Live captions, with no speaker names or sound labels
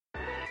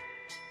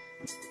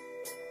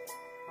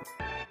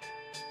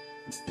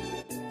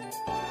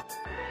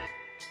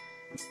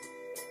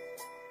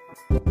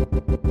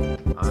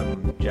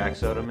I'm Jack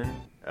Soderman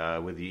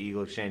with the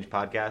Eagle Exchange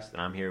podcast,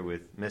 and I'm here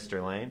with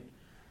Mr. Lane,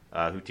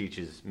 who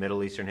teaches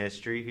Middle Eastern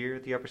history here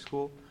at the upper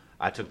school.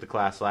 I took the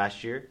class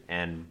last year,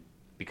 and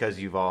because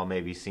you've all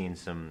maybe seen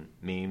some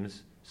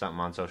memes, something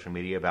on social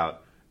media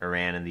about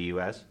Iran and the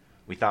U.S.,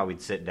 we thought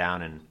we'd sit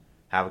down and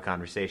have a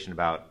conversation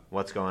about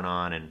what's going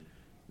on and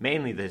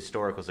mainly the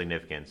historical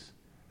significance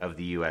of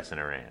the U.S. and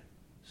Iran.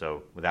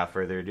 So without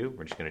further ado,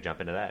 we're just going to jump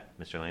into that.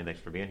 Mr. Lane, thanks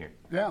for being here.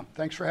 Yeah,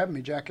 thanks for having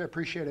me, Jack. I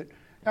appreciate it.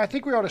 I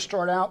think we ought to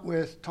start out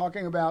with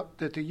talking about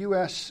that the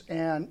U.S.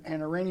 and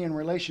Iranian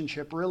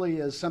relationship really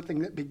is something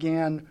that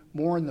began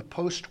more in the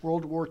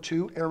post-World War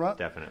II era.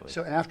 Definitely.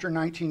 So after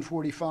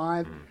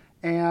 1945,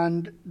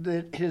 and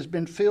that has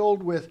been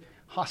filled with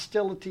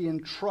hostility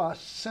and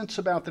trust since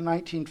about the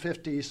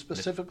 1950s.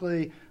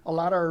 Specifically, a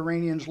lot of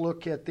Iranians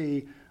look at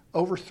the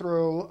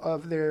overthrow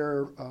of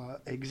their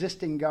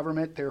existing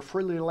government, their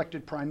freely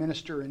elected prime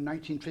minister in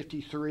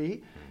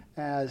 1953,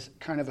 as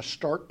kind of a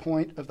start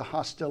point of the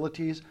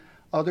hostilities.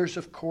 Others,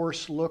 of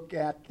course, look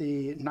at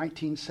the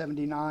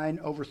 1979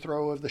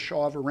 overthrow of the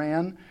Shah of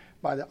Iran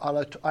by the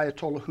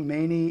Ayatollah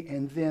Khomeini,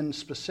 and then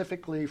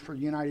specifically for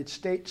United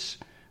States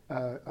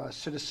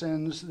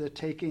citizens, the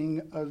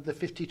taking of the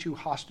 52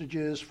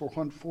 hostages for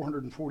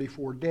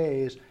 444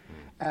 days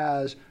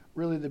as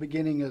really the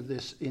beginning of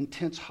this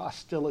intense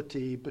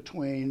hostility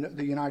between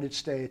the United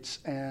States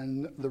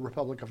and the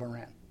Republic of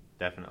Iran.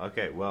 Definitely.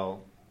 Okay,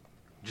 well,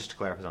 just to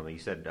clarify something, you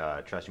said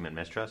trust, you meant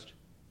mistrust?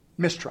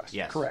 Mistrust,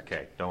 Yes. correct.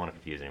 Okay, don't want to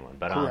confuse anyone.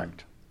 But,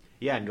 correct.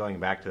 Yeah, and going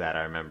back to that,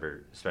 I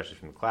remember, especially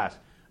from the class,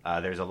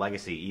 there's a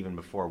legacy even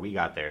before we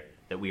got there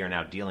that we are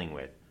now dealing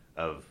with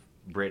of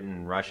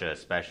Britain, Russia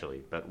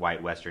especially, but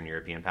white Western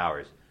European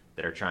powers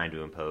that are trying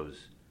to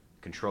impose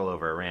control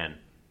over Iran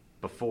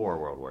before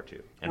World War II.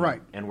 And,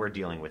 right. And we're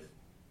dealing with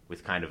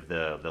kind of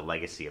the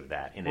legacy of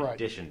that in right.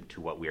 addition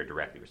to what we are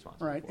directly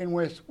responsible right. for. And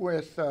with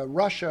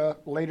Russia,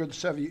 later the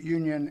Soviet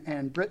Union,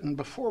 and Britain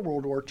before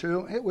World War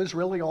II, it was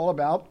really all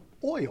about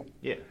oil.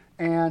 Yeah.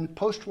 And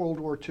post-World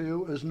War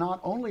II is not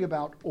only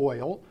about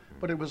oil,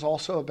 but it was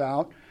also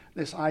about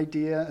this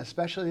idea,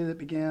 especially that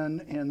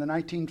began in the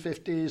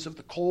 1950s, of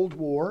the Cold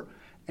War,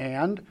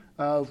 and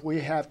of we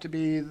have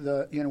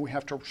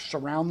to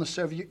surround the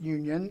Soviet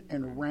Union,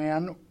 and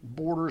Iran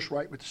borders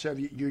right with the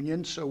Soviet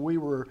Union, so we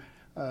were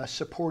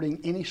supporting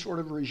any sort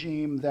of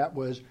regime that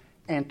was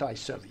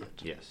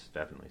anti-Soviet. Yes,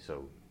 definitely.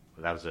 So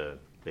that was a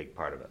big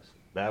part of us.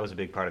 That was a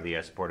big part of the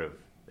support of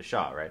the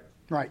Shah, right?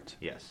 Right.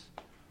 Yes.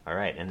 All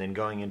right, and then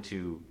going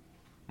into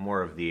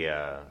more of the,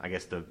 I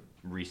guess, the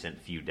recent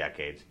few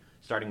decades,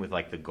 starting with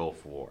like the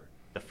Gulf War,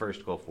 the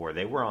first Gulf War,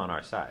 they were on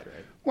our side,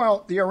 right?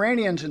 Well, the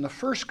Iranians in the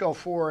first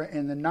Gulf War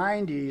in the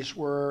 90s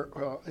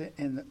were,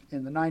 in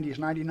the 90s,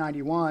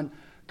 1991,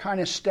 kind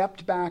of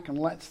stepped back and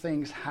let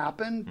things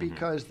happen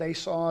because they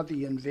saw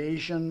the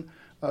invasion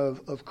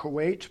of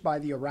Kuwait by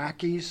the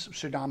Iraqis.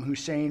 Saddam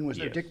Hussein was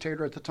their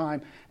dictator at the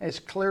time, as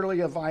clearly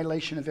a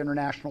violation of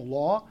international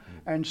law.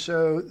 And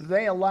so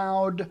they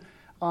allowed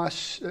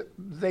us,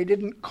 they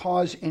didn't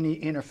cause any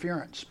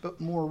interference. But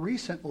more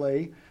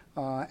recently,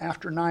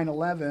 after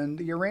 9/11,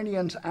 the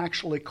Iranians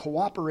actually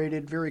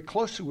cooperated very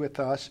closely with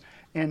us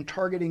in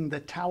targeting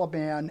the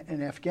Taliban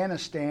in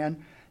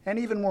Afghanistan, and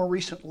even more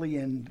recently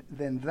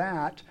than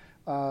that,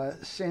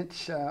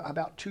 since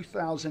about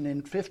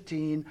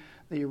 2015,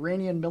 the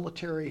Iranian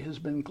military has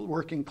been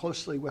working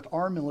closely with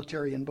our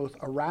military in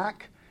both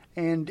Iraq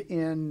and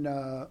in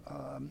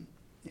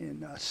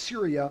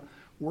Syria,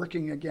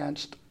 working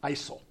against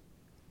ISIL.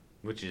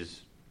 Which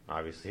is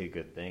obviously a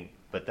good thing.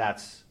 But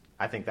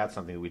I think that's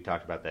something that we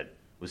talked about that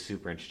was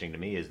super interesting to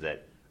me, is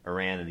that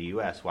Iran and the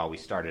U.S., while we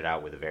started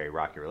out with a very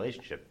rocky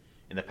relationship,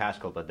 in the past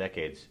couple of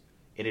decades,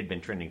 it had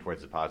been trending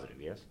towards the positive,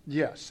 yes?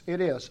 Yes,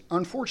 it is.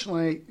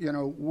 Unfortunately,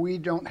 we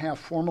don't have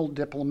formal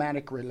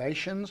diplomatic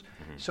relations,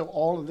 so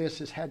all of this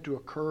has had to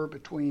occur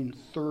between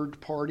third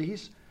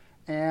parties,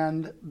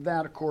 and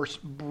that, of course,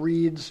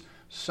 breeds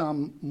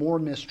some more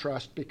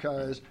mistrust,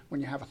 because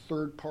when you have a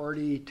third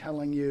party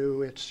telling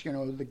you it's,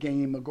 the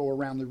game will go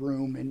around the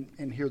room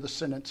and hear the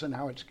sentence and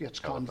how it gets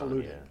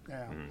convoluted.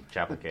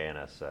 Chaplain K and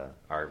us,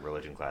 our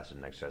religion class did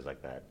an exercise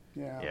like that.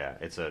 Yeah,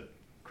 it's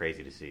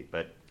crazy to see.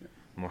 But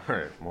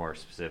more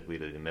specifically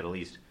to the Middle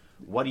East,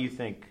 what do you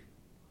think?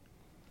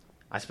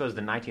 I suppose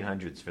the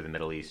 1900s for the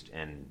Middle East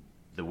and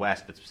the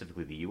West, but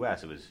specifically the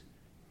U.S.,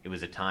 it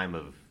was a time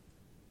of,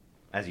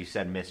 as you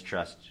said,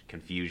 mistrust,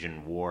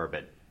 confusion, war,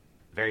 but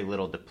very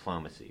little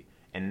diplomacy.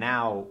 And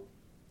now,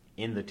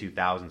 in the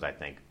 2000s, I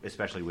think,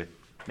 especially with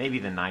maybe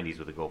the 90s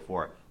with the Gulf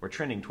War, we're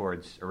trying to get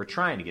towards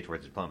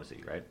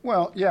diplomacy, right?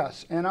 Well,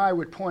 yes, and I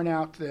would point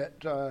out that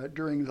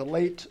during the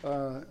late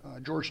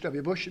George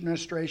W. Bush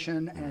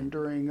administration and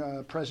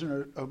during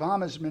President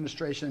Obama's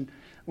administration,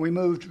 we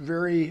moved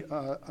very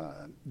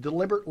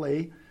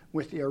deliberately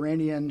with the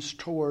Iranians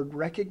toward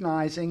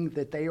recognizing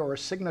that they are a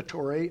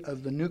signatory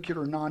of the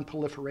Nuclear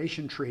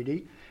Non-Proliferation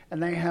Treaty,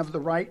 and they have the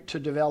right to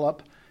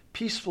develop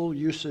peaceful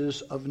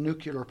uses of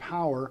nuclear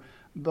power,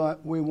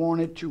 but we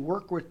wanted to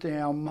work with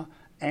them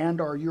and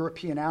our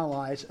European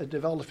allies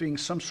developing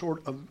some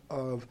sort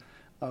of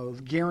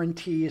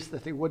guarantees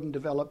that they wouldn't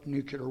develop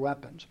nuclear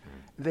weapons.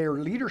 Their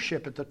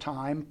leadership at the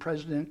time,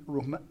 President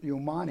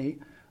Rouhani,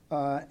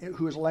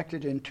 who was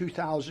elected in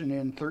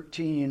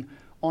 2013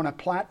 on a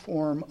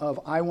platform of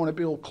I want to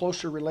build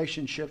closer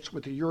relationships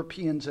with the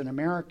Europeans and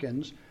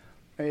Americans,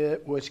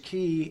 it was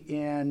key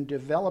in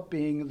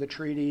developing the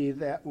treaty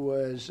that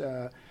was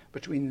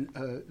between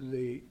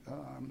the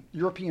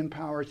European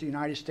powers, the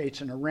United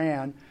States and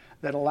Iran,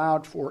 that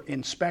allowed for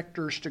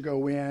inspectors to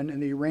go in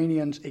and the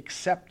Iranians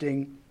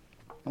accepting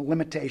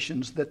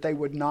limitations that they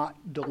would not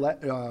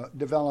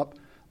develop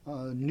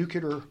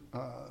nuclear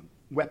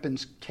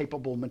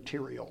weapons-capable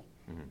material.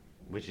 Mm-hmm.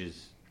 Which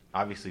is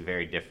obviously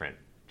very different,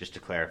 just to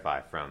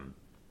clarify, from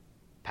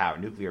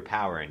nuclear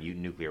power and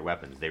nuclear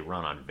weapons. They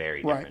run on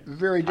very different. Right,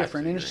 very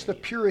different. And it's the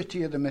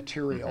purity of the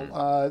material.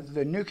 Mm-hmm.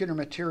 The nuclear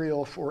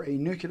material for a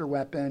nuclear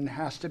weapon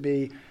has to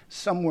be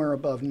somewhere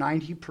above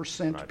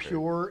 90%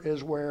 pure,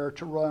 is where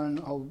to run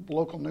a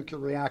local nuclear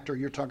reactor,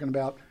 you're talking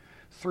about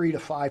 3 to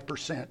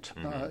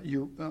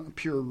 5%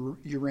 pure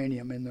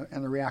uranium,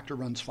 and the reactor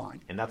runs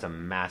fine. And that's a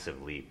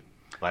massive leap.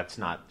 That's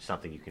not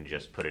something you can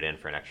just put it in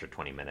for an extra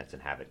 20 minutes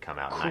and have it come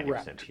out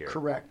 90% pure.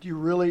 Correct. You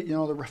really,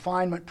 the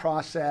refinement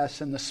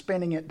process and the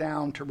spinning it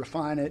down to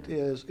refine it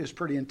is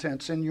pretty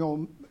intense.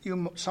 And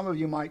some of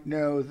you might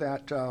know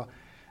that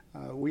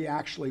we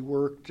actually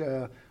worked,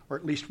 or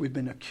at least we've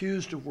been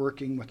accused of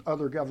working with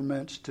other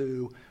governments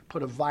to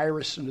put a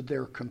virus into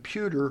their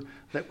computer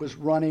that was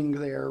running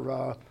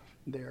their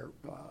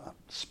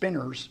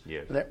spinners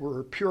that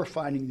were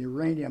purifying the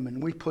uranium,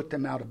 and we put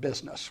them out of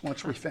business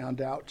once we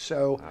found out.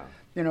 So,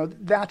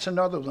 that's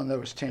another one of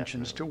those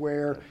tensions to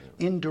where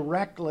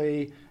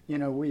indirectly,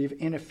 we've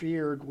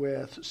interfered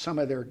with some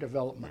of their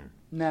development.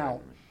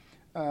 Now,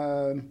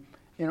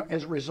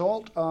 as a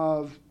result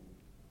of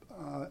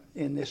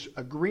in this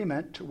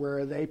agreement to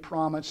where they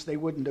promised they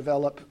wouldn't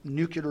develop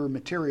nuclear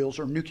materials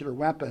or nuclear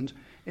weapons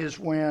is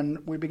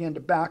when we began to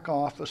back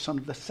off of some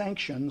of the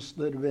sanctions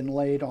that have been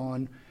laid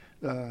on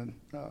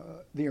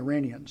the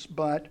Iranians.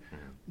 But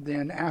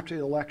then after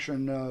the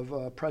election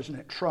of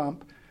President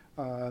Trump,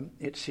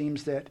 it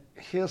seems that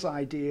his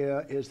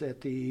idea is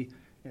that the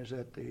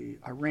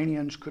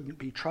Iranians couldn't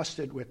be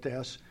trusted with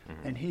this,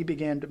 and he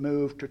began to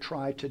move to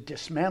try to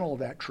dismantle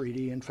that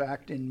treaty. In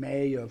fact, in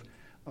May of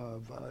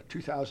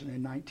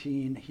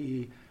 2019,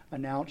 he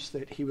announced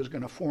that he was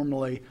going to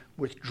formally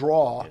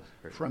withdraw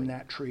from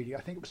that treaty. I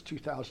think it was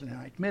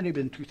 2009. It may have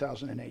been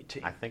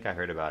 2018. I think I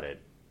heard about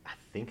it. I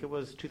think it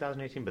was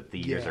 2018, but the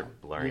years are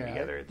blurring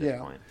together at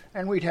this point.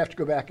 And we'd have to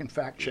go back and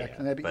fact check,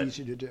 and that'd be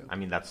easy to do. I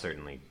mean,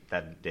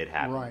 that did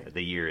happen. Right.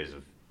 The year is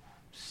of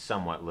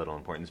somewhat little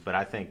importance, but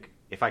I think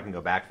if I can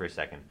go back for a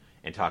second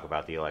and talk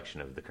about the election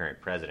of the current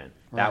president,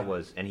 that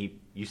was, and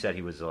you said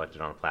he was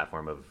elected on a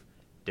platform of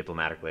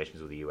diplomatic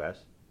relations with the U.S.?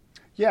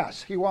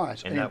 Yes, he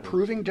was. And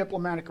improving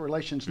diplomatic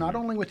relations, not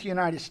only with the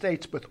United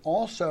States, but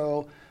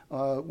also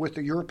with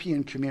the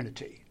European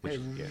community. Which is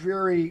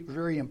very,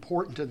 very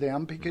important to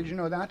them because,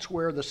 that's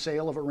where the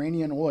sale of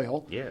Iranian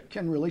oil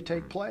can really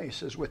take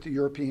place, is with the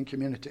European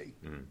community.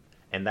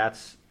 And that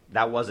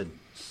was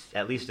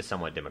at least a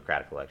somewhat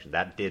democratic election.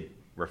 That did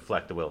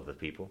reflect the will of the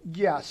people.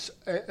 Yes.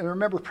 And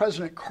remember,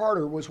 President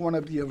Carter was one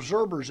of the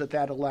observers at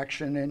that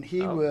election, and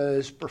he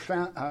was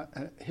profound.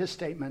 His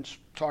statements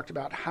talked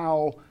about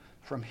how,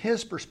 from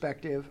his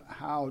perspective,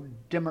 how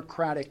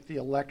democratic the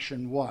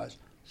election was.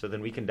 So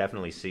then we can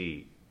definitely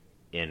see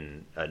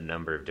in a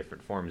number of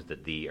different forms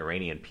that the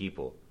Iranian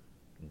people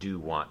do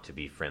want to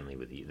be friendly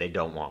with you. They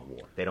don't want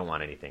war. They don't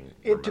want anything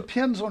remote. It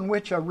depends on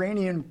which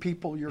Iranian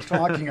people you're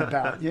talking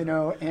about,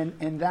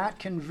 and that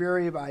can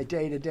vary by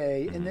day to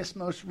day. In this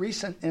most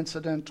recent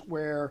incident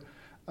where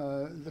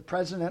the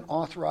president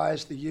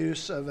authorized the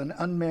use of an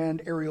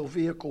unmanned aerial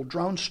vehicle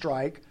drone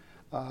strike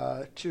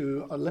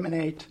to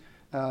eliminate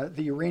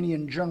the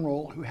Iranian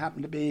general who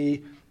happened to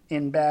be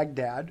in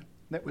Baghdad,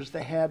 that was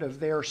the head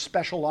of their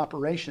special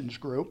operations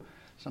group.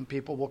 Some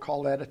people will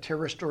call that a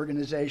terrorist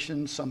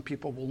organization, some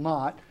people will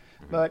not.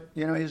 But,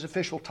 his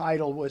official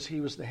title was he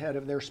was the head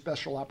of their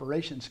special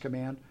operations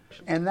command.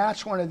 And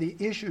that's one of the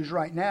issues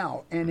right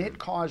now. And it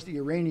caused the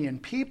Iranian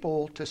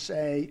people to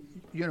say,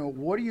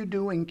 what are you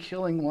doing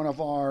killing one of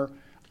our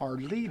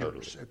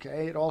leaders?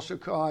 Okay. It also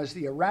caused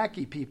the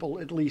Iraqi people,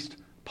 at least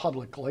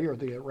publicly, or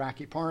the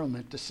Iraqi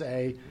parliament, to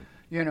say,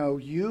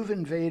 you've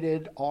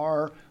invaded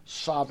our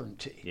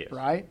sovereignty,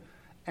 right?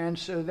 And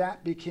so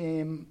that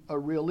became a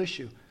real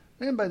issue.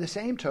 And by the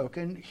same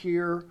token,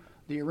 here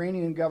the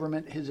Iranian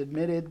government has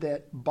admitted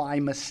that by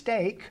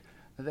mistake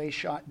they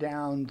shot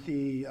down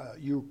the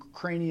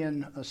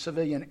Ukrainian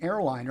civilian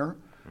airliner,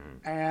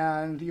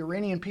 and the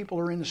Iranian people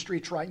are in the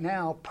streets right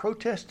now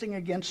protesting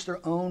against their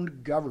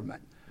own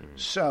government.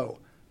 So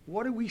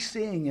what are we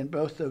seeing in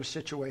both those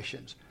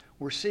situations?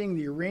 We're seeing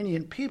the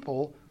Iranian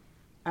people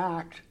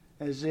act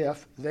as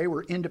if they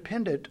were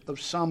independent of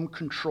some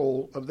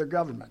control of their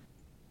government.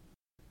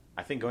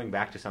 I think going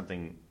back to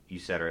something you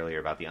said earlier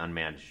about the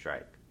unmanned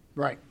strike.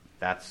 Right.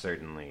 That's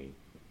certainly,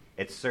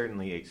 it's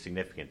certainly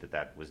significant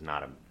that was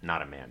not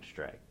a manned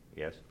strike.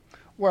 Yes.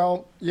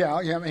 Well, yeah.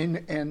 I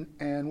mean,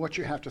 and what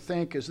you have to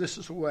think is this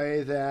is a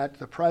way that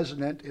the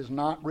president is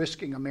not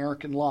risking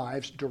American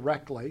lives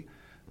directly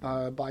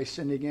by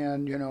sending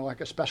in,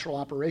 like a special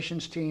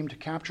operations team to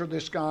capture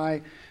this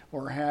guy,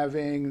 or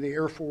having the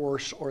Air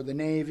Force or the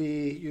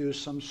Navy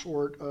use some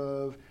sort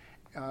of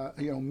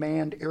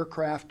manned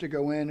aircraft to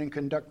go in and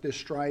conduct this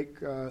strike.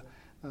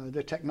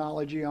 The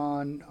technology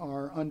on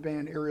our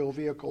unmanned aerial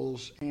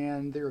vehicles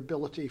and their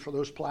ability for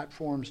those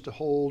platforms to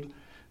hold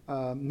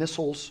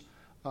missiles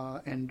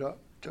and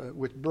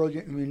with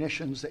brilliant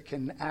munitions that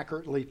can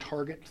accurately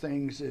target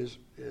things is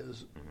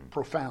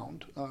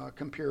profound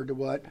compared to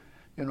what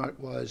it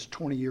was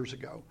 20 years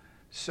ago.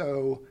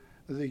 So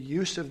the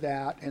use of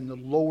that and the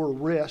lower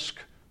risk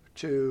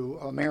to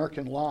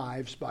American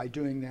lives by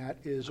doing that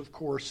is, of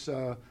course,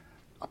 a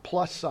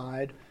plus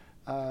side.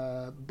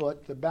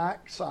 But the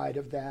backside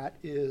of that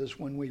is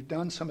when we've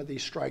done some of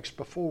these strikes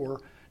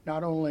before,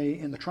 not only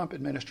in the Trump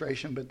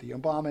administration, but the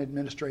Obama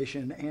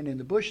administration and in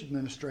the Bush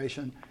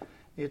administration,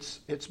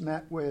 it's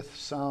met with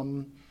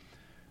some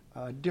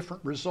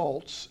different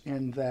results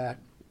in that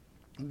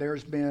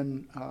there's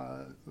been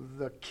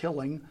the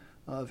killing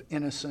of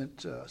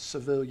innocent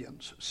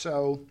civilians.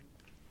 So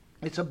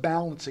it's a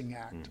balancing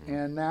act,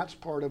 and that's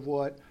part of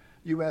what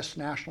U.S.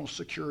 national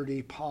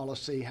security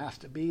policy has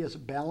to be, is a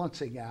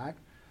balancing act.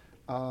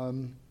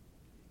 I'm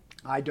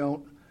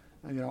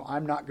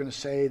not going to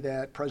say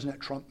that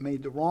President Trump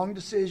made the wrong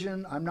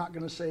decision. I'm not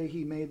going to say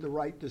he made the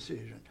right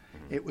decision.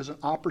 It was an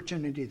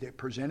opportunity that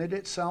presented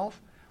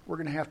itself. We're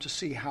going to have to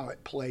see how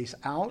it plays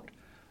out.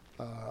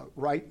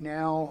 Right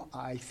now,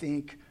 I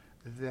think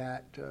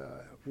that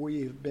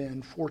we've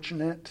been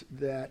fortunate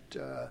that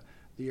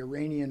the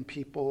Iranian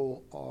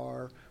people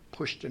are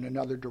pushed in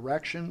another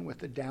direction with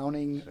the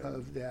downing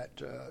of that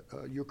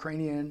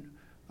Ukrainian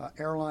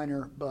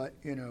airliner, but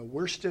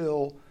we're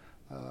still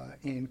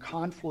in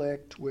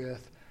conflict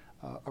with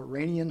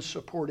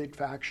Iranian-supported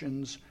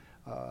factions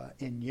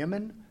in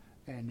Yemen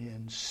and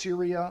in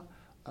Syria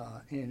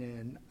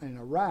and in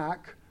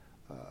Iraq.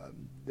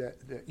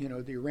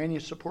 The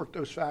Iranians support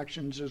those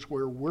factions is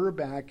where we're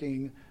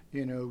backing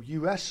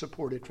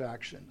U.S.-supported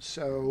factions.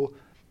 So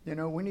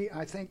we need,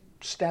 I think,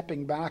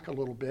 stepping back a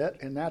little bit,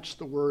 and that's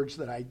the words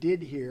that I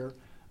did hear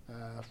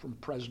from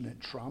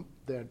President Trump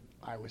that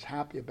I was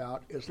happy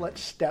about, is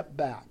let's step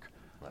back.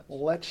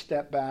 Let's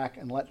step back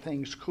and let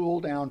things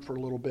cool down for a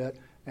little bit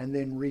and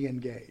then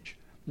re-engage.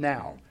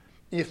 Now,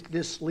 if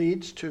this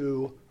leads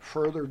to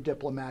further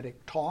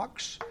diplomatic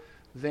talks,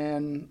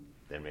 then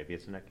maybe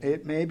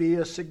it may be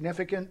a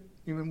significant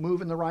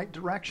move in the right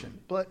direction.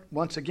 But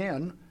once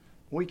again,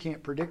 we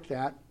can't predict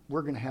that.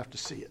 We're going to have to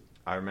see it.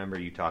 I remember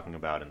you talking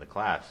about in the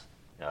class,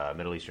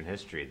 Middle Eastern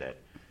history, that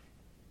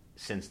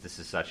since this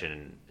is such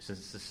a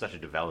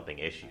developing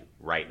issue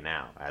right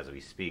now as we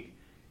speak,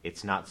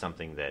 it's not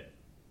something that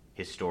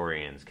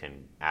historians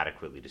can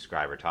adequately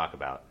describe or talk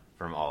about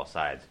from all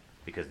sides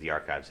because the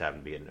archives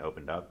haven't been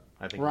opened up,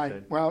 I think right. You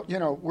said. Well,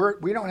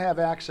 we don't have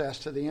access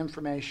to the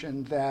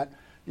information that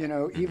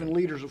even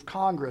leaders of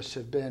Congress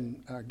have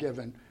been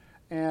given.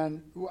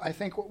 And I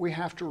think what we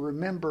have to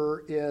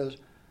remember is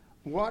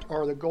what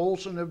are the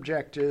goals and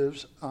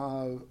objectives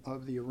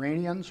of the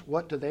Iranians?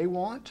 What do they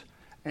want?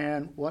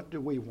 And what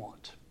do we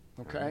want?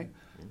 Okay?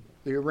 Mm-hmm.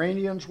 The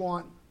Iranians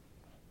want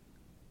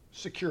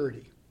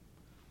security.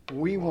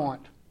 We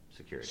want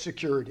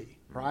security,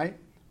 right?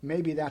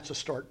 Maybe that's a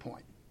start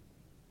point.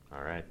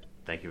 All right.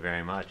 Thank you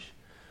very much.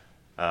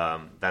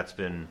 That's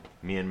been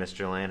me and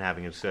Mr. Lane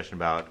having a discussion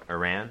about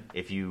Iran.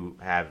 If you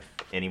have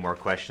any more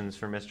questions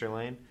for Mr.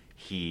 Lane,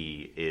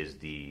 he is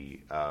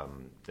the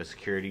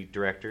security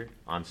director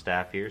on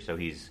staff here, so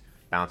he's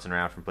bouncing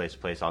around from place to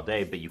place all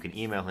day, but you can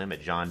email him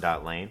at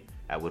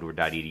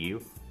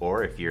john.lane@woodward.edu,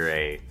 or if you're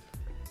a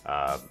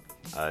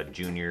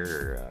junior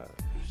or a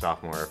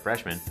sophomore or a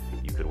freshman,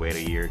 you could wait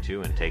a year or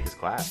two and take his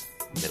class,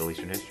 Middle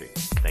Eastern History.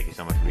 Thank you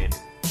so much for being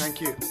here. Thank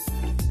you.